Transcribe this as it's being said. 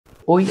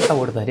Hoy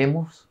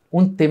abordaremos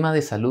un tema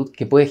de salud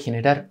que puede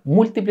generar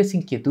múltiples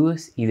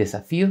inquietudes y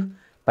desafíos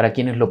para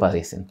quienes lo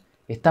padecen.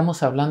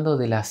 Estamos hablando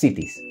de la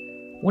ascitis,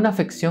 una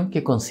afección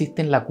que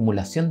consiste en la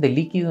acumulación de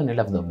líquido en el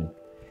abdomen.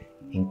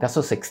 En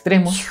casos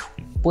extremos,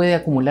 puede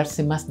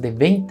acumularse más de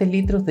 20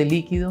 litros de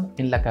líquido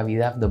en la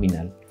cavidad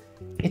abdominal.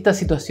 Esta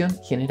situación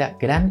genera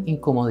gran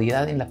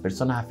incomodidad en las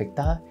personas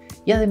afectadas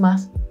y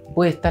además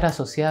puede estar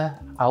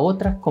asociada a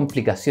otras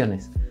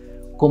complicaciones,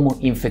 como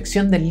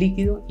infección del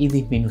líquido y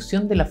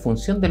disminución de la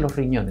función de los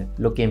riñones,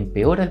 lo que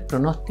empeora el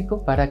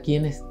pronóstico para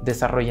quienes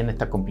desarrollan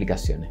estas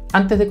complicaciones.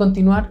 Antes de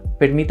continuar,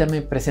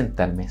 permítame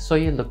presentarme.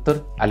 Soy el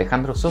doctor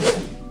Alejandro Sosa,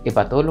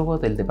 hepatólogo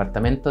del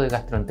Departamento de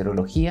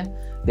Gastroenterología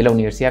de la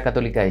Universidad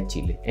Católica de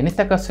Chile. En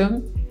esta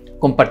ocasión,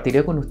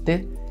 compartiré con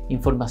usted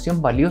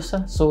información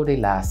valiosa sobre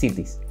la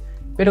ascitis,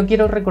 pero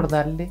quiero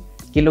recordarle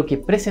que lo que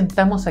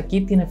presentamos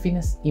aquí tiene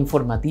fines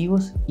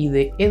informativos y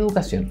de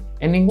educación.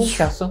 En ningún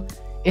caso,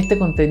 este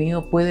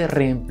contenido puede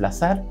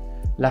reemplazar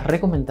las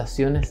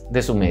recomendaciones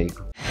de su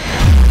médico.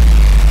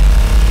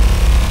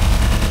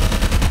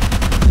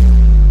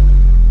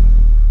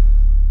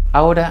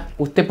 Ahora,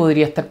 usted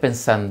podría estar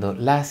pensando,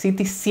 ¿la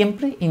ascitis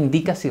siempre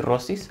indica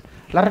cirrosis?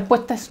 La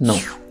respuesta es no.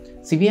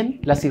 Si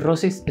bien la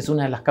cirrosis es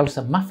una de las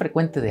causas más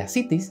frecuentes de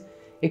ascitis,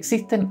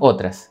 existen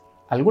otras.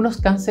 Algunos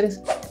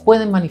cánceres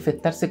pueden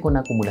manifestarse con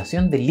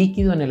acumulación de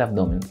líquido en el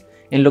abdomen,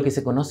 en lo que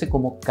se conoce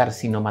como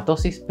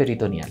carcinomatosis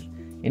peritoneal.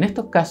 En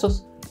estos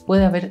casos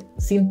puede haber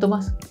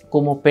síntomas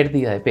como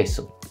pérdida de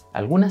peso.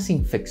 Algunas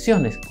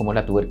infecciones, como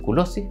la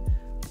tuberculosis,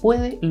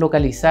 puede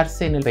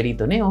localizarse en el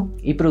peritoneo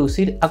y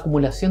producir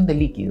acumulación de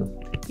líquido,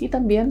 y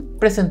también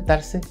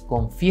presentarse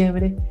con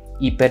fiebre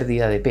y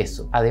pérdida de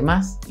peso.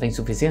 Además, la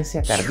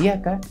insuficiencia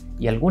cardíaca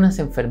y algunas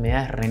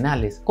enfermedades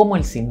renales, como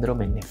el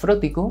síndrome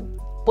nefrótico,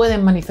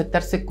 pueden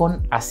manifestarse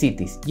con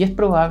ascitis, y es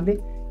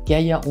probable que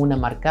haya una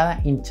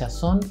marcada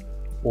hinchazón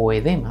o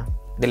edema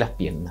de las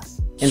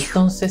piernas.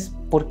 Entonces,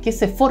 ¿por qué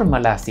se forma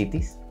la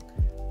ascitis?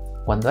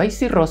 Cuando hay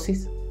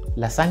cirrosis,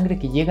 la sangre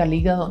que llega al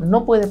hígado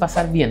no puede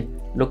pasar bien,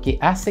 lo que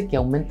hace que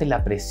aumente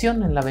la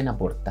presión en la vena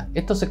porta.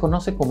 Esto se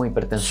conoce como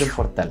hipertensión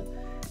portal.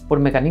 Por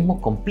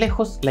mecanismos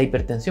complejos, la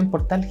hipertensión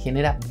portal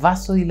genera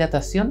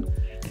vasodilatación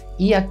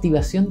y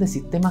activación de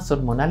sistemas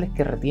hormonales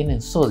que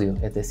retienen sodio,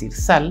 es decir,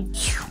 sal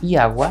y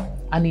agua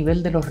a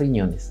nivel de los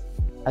riñones.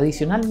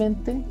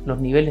 Adicionalmente, los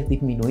niveles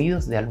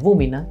disminuidos de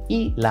albúmina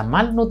y la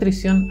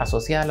malnutrición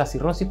asociada a la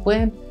cirrosis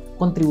pueden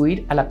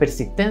contribuir a la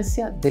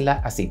persistencia de la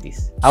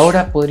ascitis.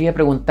 Ahora podría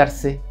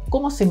preguntarse,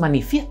 ¿cómo se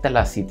manifiesta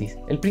la ascitis?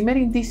 El primer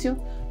indicio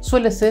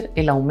suele ser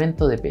el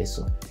aumento de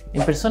peso.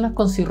 En personas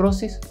con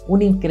cirrosis,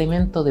 un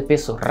incremento de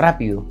peso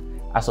rápido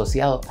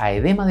asociado a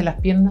edema de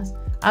las piernas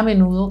a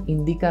menudo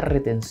indica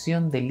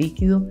retención de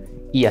líquido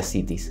y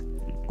ascitis.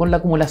 Con la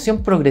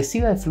acumulación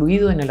progresiva de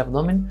fluido en el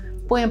abdomen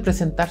pueden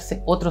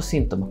presentarse otros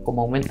síntomas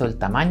como aumento del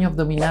tamaño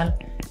abdominal,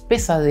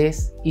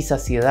 pesadez y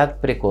saciedad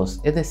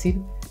precoz, es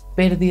decir,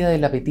 pérdida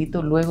del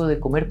apetito luego de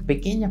comer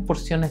pequeñas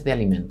porciones de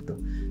alimento.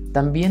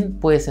 También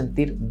puede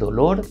sentir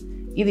dolor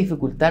y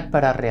dificultad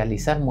para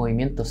realizar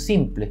movimientos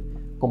simples,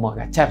 como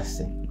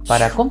agacharse.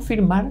 Para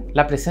confirmar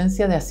la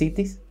presencia de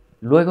ascitis,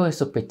 luego de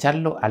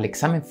sospecharlo al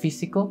examen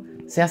físico,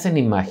 se hacen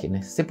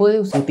imágenes. Se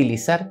puede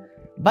utilizar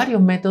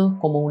varios métodos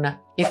como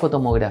una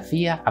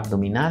ecotomografía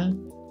abdominal,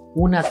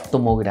 una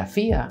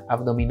tomografía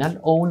abdominal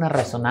o una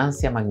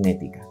resonancia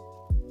magnética.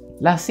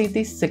 La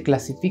ascitis se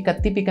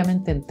clasifica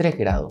típicamente en 3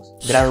 grados.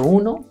 Grado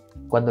 1,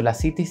 cuando la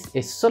ascitis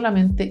es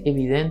solamente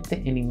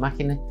evidente en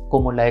imágenes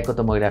como la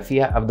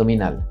ecotomografía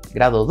abdominal.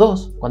 Grado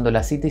 2, cuando la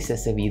ascitis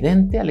es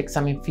evidente al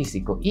examen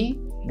físico. Y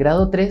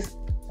grado 3,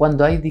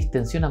 cuando hay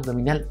distensión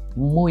abdominal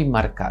muy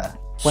marcada.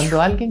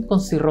 Cuando alguien con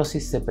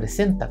cirrosis se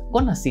presenta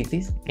con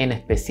ascitis, en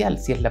especial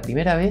si es la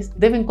primera vez,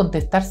 deben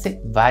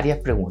contestarse varias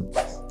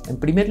preguntas. En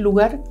primer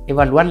lugar,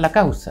 evaluar la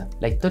causa.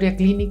 La historia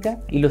clínica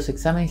y los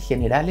exámenes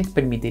generales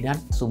permitirán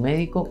a su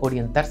médico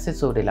orientarse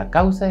sobre la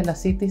causa de la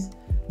ascitis,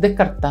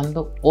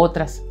 descartando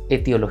otras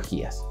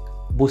etiologías.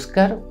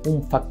 Buscar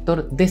un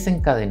factor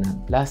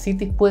desencadenante. La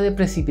ascitis puede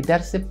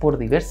precipitarse por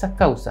diversas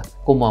causas,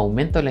 como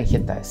aumento de la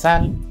ingesta de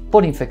sal,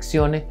 por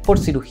infecciones, por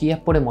cirugías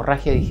por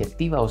hemorragia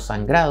digestiva o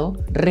sangrado,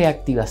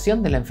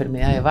 reactivación de la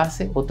enfermedad de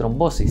base o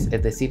trombosis,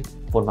 es decir,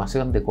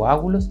 formación de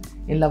coágulos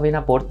en la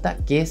vena porta,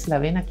 que es la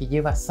vena que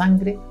lleva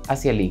sangre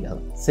hacia el hígado.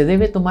 Se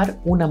debe tomar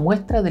una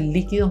muestra del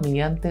líquido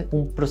mediante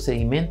un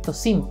procedimiento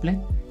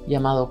simple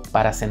llamado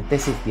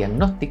paracentesis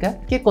diagnóstica,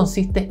 que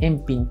consiste en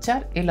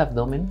pinchar el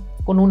abdomen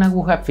con una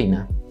aguja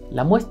fina.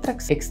 La muestra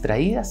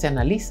extraída se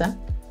analiza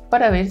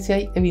para ver si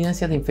hay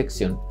evidencia de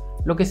infección,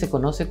 lo que se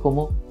conoce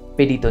como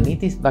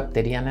peritonitis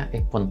bacteriana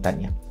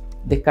espontánea.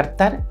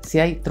 Descartar si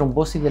hay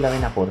trombosis de la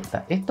vena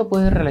porta. Esto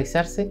puede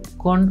realizarse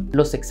con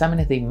los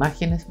exámenes de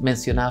imágenes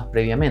mencionados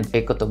previamente: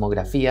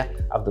 ecotomografía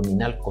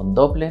abdominal con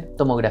Doppler,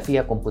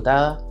 tomografía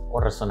computada o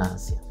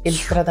resonancia. El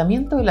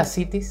tratamiento de la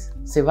ascitis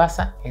se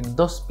basa en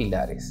 2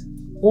 pilares.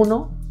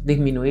 1.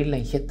 Disminuir la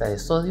ingesta de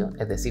sodio,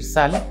 es decir,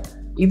 sal.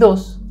 Y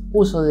 2.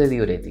 Uso de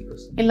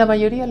diuréticos. En la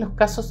mayoría de los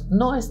casos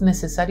no es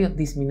necesario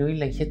disminuir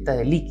la ingesta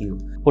de líquido,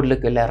 por lo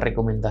que la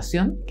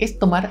recomendación es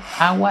tomar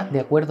agua de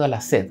acuerdo a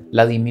la sed.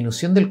 La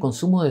disminución del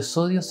consumo de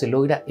sodio se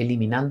logra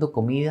eliminando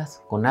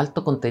comidas con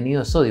alto contenido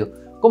de sodio,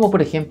 como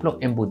por ejemplo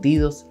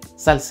embutidos,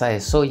 salsa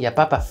de soya,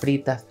 papas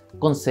fritas,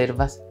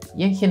 conservas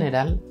y en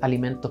general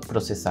alimentos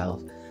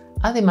procesados.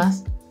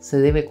 Además, se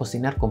debe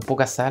cocinar con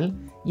poca sal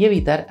y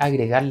evitar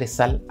agregarle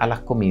sal a las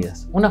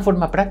comidas. Una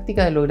forma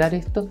práctica de lograr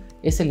esto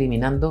es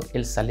eliminando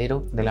el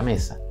salero de la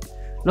mesa.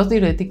 Los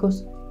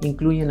diuréticos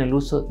incluyen el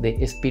uso de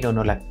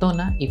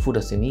espironolactona y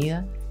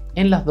furosemida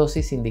en las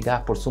dosis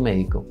indicadas por su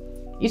médico,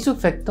 y su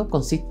efecto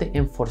consiste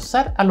en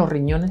forzar a los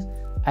riñones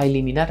a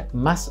eliminar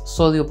más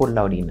sodio por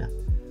la orina.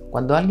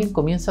 Cuando alguien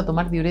comienza a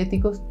tomar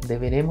diuréticos,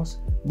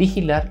 deberemos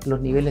vigilar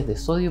los niveles de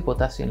sodio y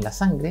potasio en la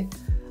sangre,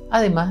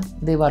 además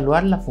de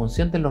evaluar la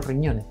función de los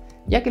riñones,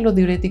 ya que los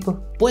diuréticos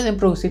pueden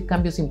producir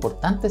cambios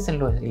importantes en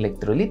los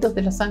electrolitos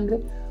de la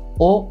sangre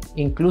o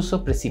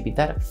incluso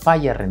precipitar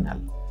falla renal.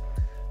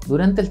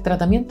 Durante el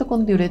tratamiento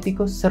con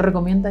diuréticos se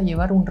recomienda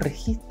llevar un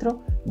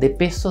registro de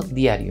peso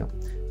diario,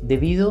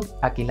 debido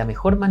a que la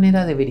mejor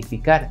manera de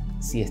verificar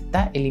si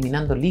está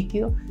eliminando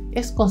líquido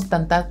es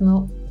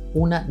constatando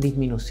una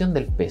disminución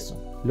del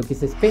peso. Lo que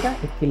se espera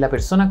es que la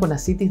persona con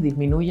ascitis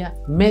disminuya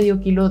medio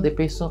kilo de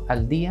peso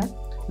al día,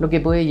 lo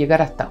que puede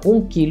llegar hasta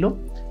 1 kilo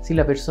si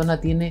la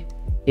persona tiene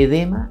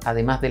edema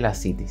además de la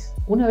ascitis.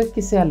 Una vez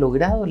que se ha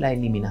logrado la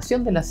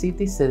eliminación de la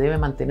ascitis, se debe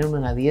mantener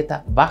una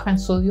dieta baja en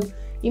sodio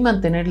y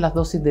mantener las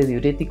dosis de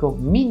diurético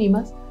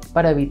mínimas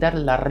para evitar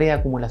la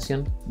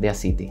reacumulación de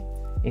ascitis.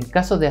 En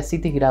caso de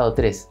ascitis grado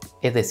 3,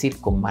 es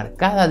decir, con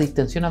marcada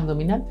distensión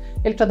abdominal,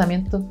 el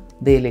tratamiento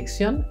de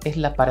elección es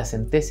la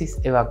paracentesis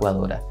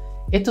evacuadora.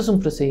 Esto es un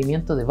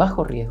procedimiento de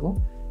bajo riesgo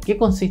que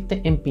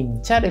consiste en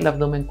pinchar el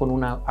abdomen con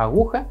una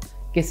aguja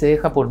que se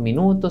deja por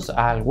minutos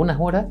a algunas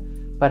horas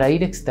para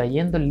ir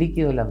extrayendo el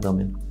líquido del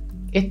abdomen.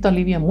 Esto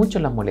alivia mucho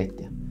las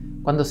molestias.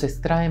 Cuando se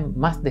extraen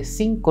más de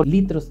 5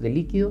 litros de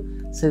líquido,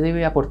 se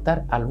debe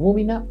aportar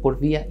albúmina por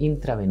vía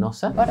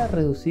intravenosa para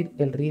reducir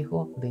el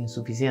riesgo de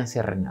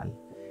insuficiencia renal.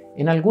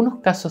 En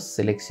algunos casos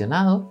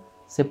seleccionados,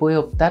 se puede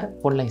optar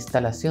por la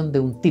instalación de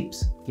un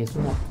TIPS, que es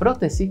una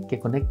prótesis que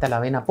conecta la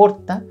vena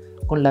porta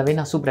con la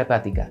vena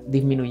suprahepática,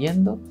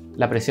 disminuyendo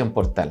la presión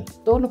portal.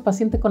 Todos los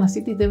pacientes con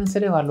ascitis deben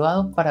ser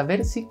evaluados para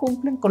ver si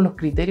cumplen con los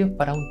criterios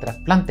para un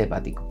trasplante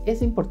hepático.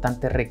 Es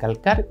importante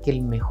recalcar que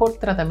el mejor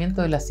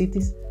tratamiento de la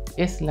ascitis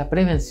es la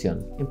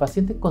prevención. En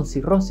pacientes con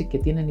cirrosis que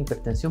tienen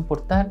hipertensión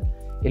portal,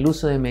 el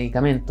uso de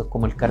medicamentos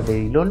como el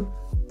carvedilol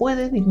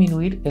puede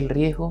disminuir el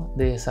riesgo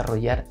de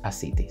desarrollar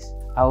ascitis.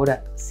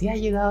 Ahora, si ha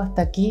llegado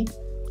hasta aquí,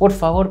 por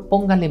favor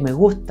póngale me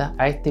gusta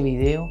a este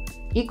video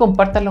y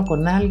compártalo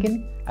con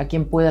alguien a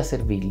quien pueda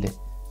servirle.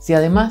 Si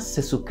además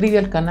se suscribe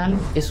al canal,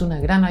 es una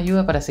gran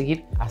ayuda para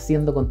seguir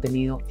haciendo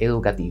contenido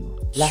educativo.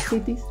 La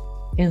ascitis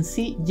en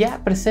sí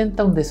ya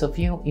presenta un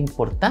desafío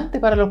importante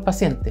para los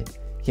pacientes,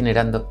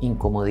 generando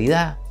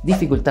incomodidad,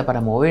 dificultad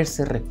para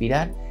moverse,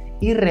 respirar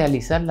y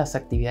realizar las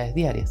actividades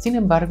diarias. Sin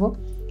embargo,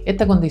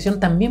 esta condición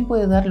también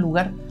puede dar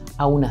lugar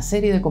a una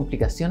serie de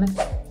complicaciones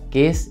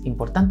que es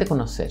importante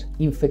conocer.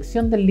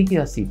 Infección del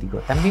líquido ascítico,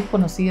 también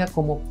conocida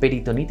como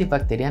peritonitis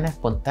bacteriana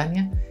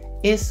espontánea,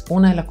 es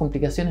una de las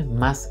complicaciones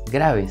más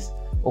graves.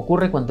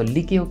 Ocurre cuando el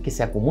líquido que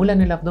se acumula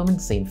en el abdomen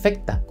se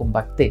infecta con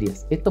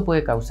bacterias. Esto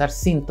puede causar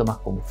síntomas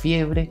como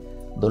fiebre,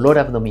 dolor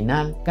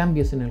abdominal,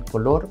 cambios en el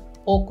color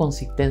o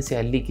consistencia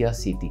del líquido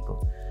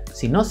ascítico.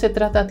 Si no se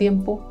trata a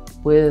tiempo,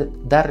 puede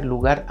dar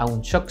lugar a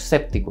un shock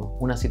séptico,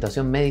 una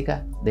situación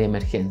médica de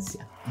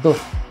emergencia. 2.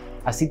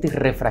 Ascitis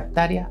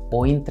refractaria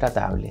o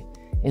intratable.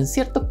 En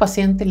ciertos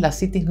pacientes la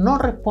ascitis no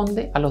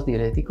responde a los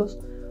diuréticos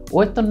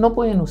o estos no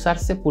pueden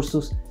usarse por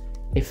sus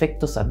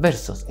efectos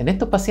adversos. En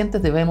estos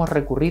pacientes debemos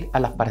recurrir a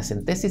las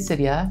paracentesis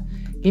seriadas,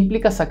 que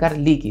implica sacar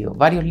líquido,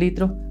 varios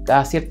litros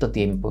cada cierto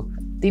tiempo,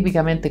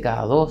 típicamente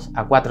cada 2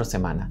 a 4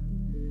 semanas.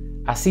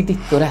 Ascitis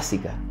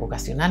torácica.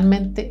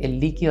 Ocasionalmente el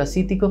líquido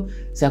ascítico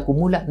se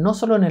acumula no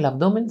solo en el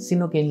abdomen,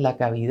 sino que en la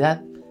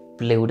cavidad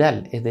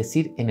pleural, es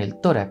decir, en el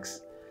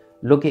tórax,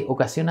 lo que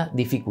ocasiona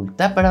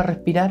dificultad para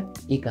respirar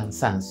y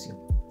cansancio.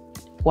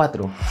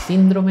 4.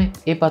 Síndrome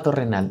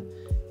hepatorrenal.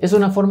 Es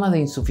una forma de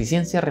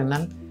insuficiencia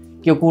renal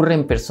que ocurre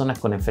en personas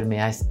con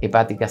enfermedades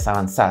hepáticas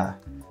avanzadas,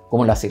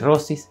 como la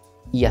cirrosis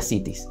y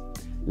ascitis.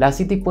 La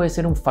ascitis puede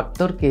ser un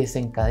factor que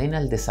desencadena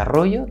el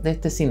desarrollo de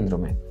este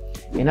síndrome.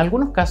 En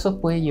algunos casos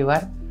puede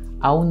llevar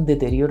a un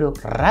deterioro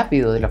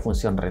rápido de la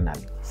función renal.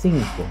 5.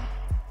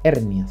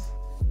 Hernias.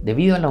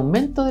 Debido al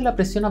aumento de la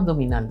presión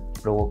abdominal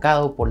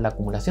provocado por la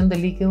acumulación de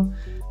líquido,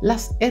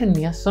 las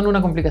hernias son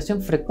una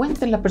complicación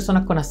frecuente en las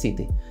personas con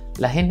ascitis.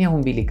 Las hernias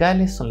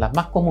umbilicales son las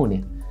más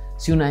comunes.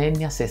 Si una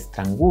hernia se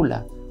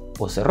estrangula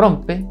o se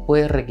rompe,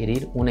 puede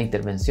requerir una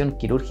intervención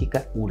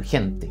quirúrgica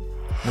urgente.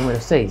 Número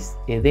 6.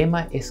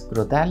 Edema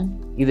escrotal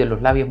y de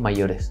los labios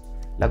mayores.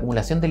 La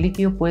acumulación de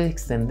líquido puede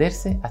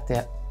extenderse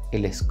hasta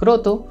el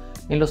escroto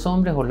en los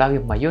hombres o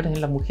labios mayores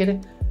en las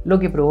mujeres, lo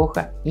que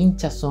provoca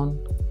hinchazón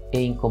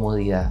e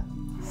incomodidad.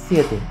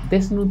 7.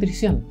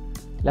 Desnutrición.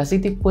 La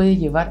ascitis puede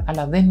llevar a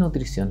la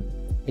desnutrición.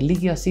 El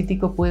líquido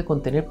ascítico puede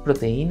contener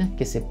proteínas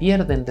que se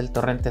pierden del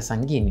torrente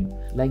sanguíneo.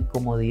 La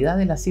incomodidad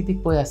de la ascitis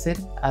puede hacer,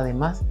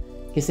 además,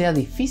 que sea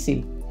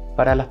difícil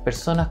para las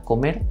personas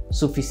comer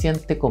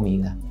suficiente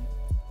comida.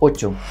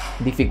 8.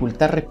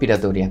 Dificultad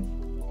respiratoria.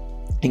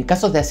 En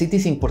casos de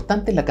ascitis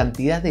importante, la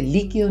cantidad de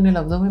líquido en el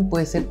abdomen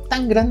puede ser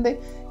tan grande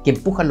que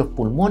empuja los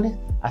pulmones,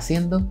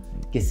 haciendo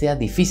que sea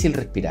difícil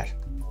respirar.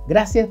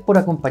 Gracias por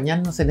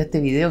acompañarnos en este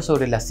video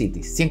sobre la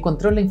ascitis. Si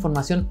encontró la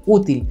información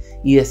útil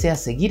y desea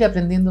seguir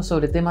aprendiendo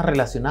sobre temas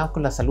relacionados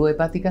con la salud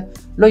hepática,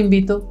 lo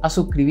invito a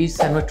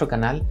suscribirse a nuestro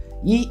canal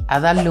y a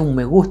darle un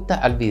me gusta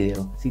al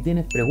video. Si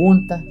tienes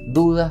preguntas,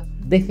 dudas,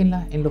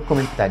 déjenlas en los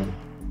comentarios.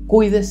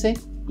 Cuídese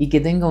y que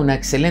tenga una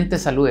excelente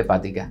salud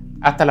hepática.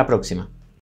 Hasta la próxima.